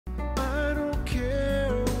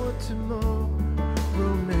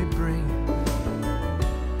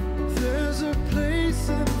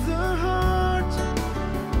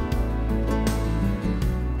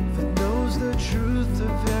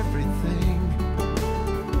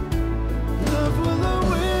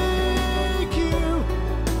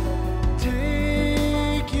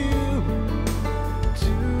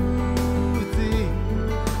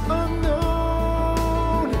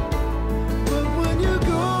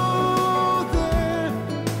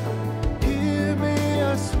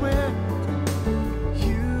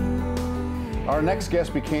Our next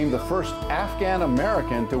guest became the first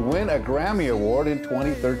Afghan-American to win a Grammy Award in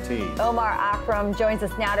 2013. Omar Akram joins us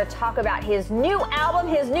now to talk about his new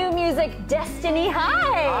album, his new music, Destiny.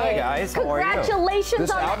 Hi. Hi guys, how are you? Congratulations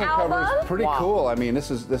on the album. album. Cover is pretty cool. I mean, this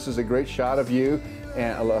is a great shot of you.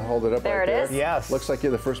 And I'll hold it up there right it there. is. Yes. Looks like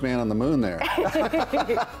you're the first man on the moon there.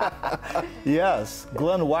 Yes,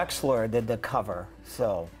 Glenn Wexler did the cover,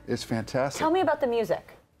 so. It's fantastic. Tell me about the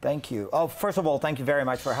music. Thank you. Oh, first of all, thank you very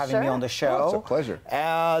much for having me on the show. Oh, it's a pleasure.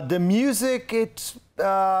 The music, it's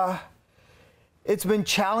been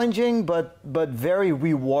challenging, but very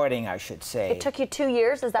rewarding, I should say. It took you 2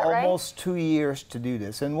 years, is that right? Almost 2 years to do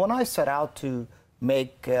this. And when I set out to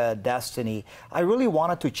make Destiny, I really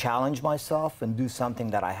wanted to challenge myself and do something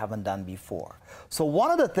that I haven't done before. So one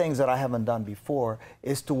of the things that I haven't done before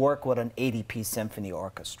is to work with an 80-piece symphony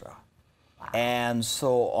orchestra. Wow. And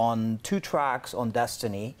so on 2 tracks on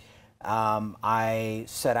Destiny, I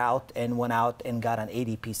set out and went out and got an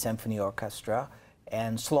 80-piece symphony orchestra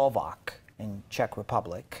in Slovak, in Czech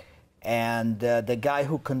Republic. And the guy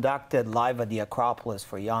who conducted Live at the Acropolis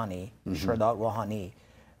for Yanni, Shardot Rouhani,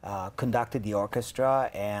 conducted the orchestra,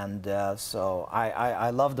 and so I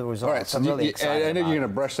love the results. All right, so I'm really excited. I know you're going to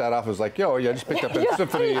brush that off as like, yo, yeah, I just picked up a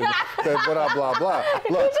symphony and blah, blah, blah.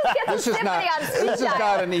 Look, this is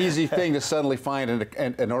not an easy thing to suddenly find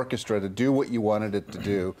an orchestra to do what you wanted it to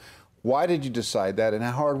do. Why did you decide that, and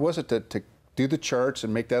how hard was it to do the charts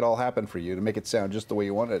and make that all happen for you, to make it sound just the way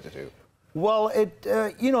you wanted it to? Well, it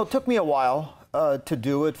took me a while to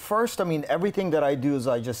do it. First, I mean, everything that I do is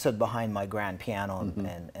I just sit behind my grand piano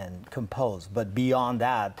and compose. But beyond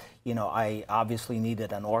that, I obviously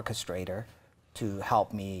needed an orchestrator to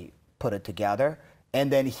help me put it together. And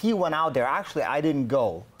then he went out there. Actually, I didn't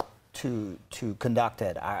go to conduct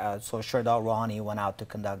it. So Shardot Rouhani went out to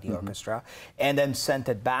conduct the orchestra and then sent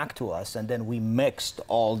it back to us, and then we mixed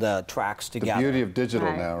all the tracks together. The beauty of digital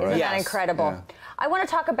now, right? Isn't that incredible? Yeah. I want to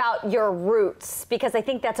talk about your roots, because I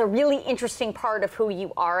think that's a really interesting part of who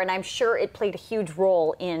you are, and I'm sure it played a huge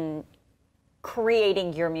role in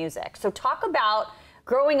creating your music. So talk about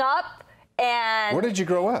growing up. And where did you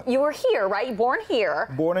grow up? You were here, right? You were born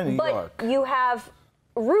here. Born in New York. But you have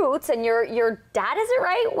roots, and your dad, is it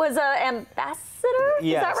right, was an ambassador? Yes,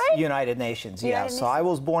 is that right? United Nations. Yeah. So I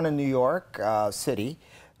was born in New York City.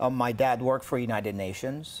 My dad worked for United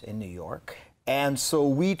Nations in New York. And so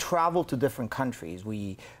we traveled to different countries.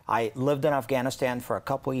 I lived in Afghanistan for a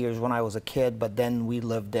couple of years when I was a kid, but then we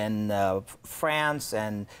lived in France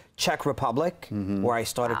and Czech Republic, where I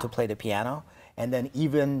started to play the piano. And then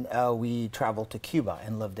even we traveled to Cuba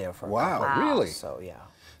and lived there for a couple of years. Really? So, yeah.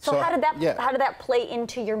 So how did that play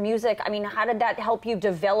into your music? I mean, how did that help you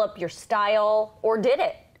develop your style, or did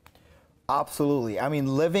it? Absolutely. I mean,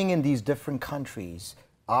 living in these different countries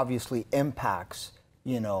obviously impacts,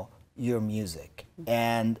 your music.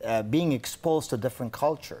 And being exposed to different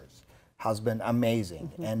cultures has been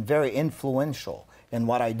amazing and very influential in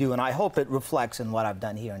what I do. And I hope it reflects in what I've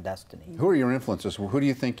done here in Destiny. Who are your influences? Who do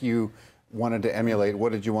you think you wanted to emulate?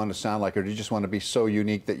 What did you want to sound like? Or did you just want to be so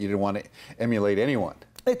unique that you didn't want to emulate anyone?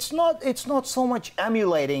 It's not so much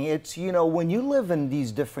emulating. It's, when you live in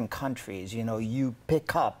these different countries, you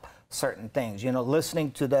pick up certain things.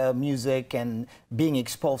 Listening to the music and being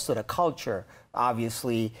exposed to the culture,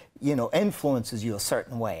 obviously, influences you a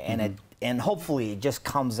certain way. And hopefully it just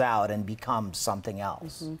comes out and becomes something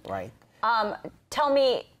else, right? Tell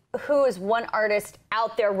me, who is one artist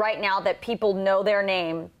out there right now that people know their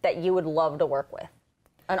name that you would love to work with?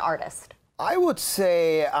 An artist. I would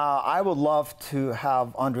say I would love to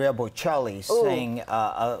have Andrea Bocelli sing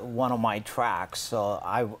one of my tracks. So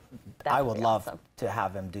I would love to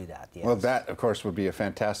have him do that. Yes. Well, that, of course, would be a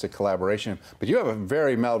fantastic collaboration. But you have a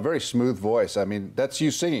very very smooth voice. I mean, that's you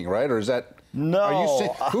singing, right? Or is that... No.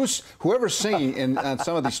 Are you whoever's singing on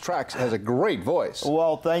some of these tracks has a great voice.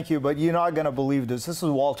 Well, thank you, but you're not going to believe this. This is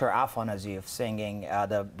Walter Afanasieff singing,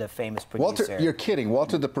 the famous producer. Walter, you're kidding.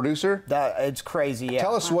 Walter, the producer? It's crazy, yeah.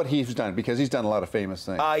 Tell us what he's done, because he's done a lot of famous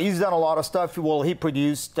things. He's done a lot of stuff. Well, he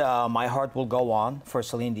produced My Heart Will Go On for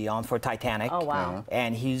Celine Dion, for Titanic. Oh, wow.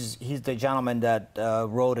 And he's the gentleman that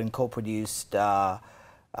wrote and co-produced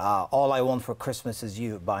All I Want for Christmas Is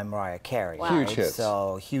You by Mariah Carey. Wow. Huge hit.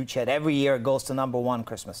 So, huge hit. Every year it goes to #1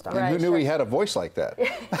 Christmas time. And who knew he had a voice like that?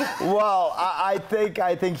 Well, I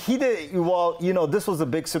think he did. Well, this was a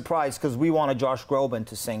big surprise, because we wanted Josh Groban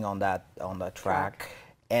to sing on that track.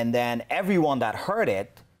 And then everyone that heard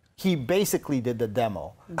it, he basically did the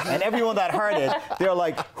demo. And everyone that heard it, they're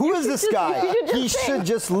like, who is this guy? He should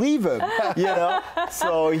just leave him, you know?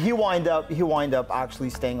 So he wind up actually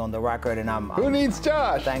staying on the record, and Who needs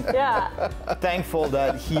Josh? Thankful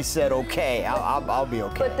that he said, okay, I'll be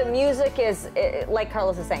okay. But the music is, like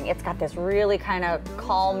Carlos is saying, it's got this really kind of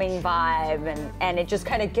calming vibe, and it just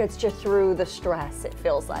kind of gets you through the stress, it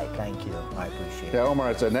feels like. Thank you. I appreciate it. Yeah,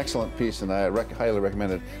 Omar, it's an excellent piece, and I highly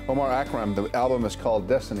recommend it. Omar Akram, the album is called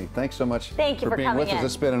Destiny. Thanks so much for being coming with us. in.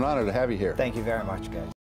 It's been an honor to have you here. Thank you very much,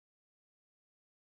 guys.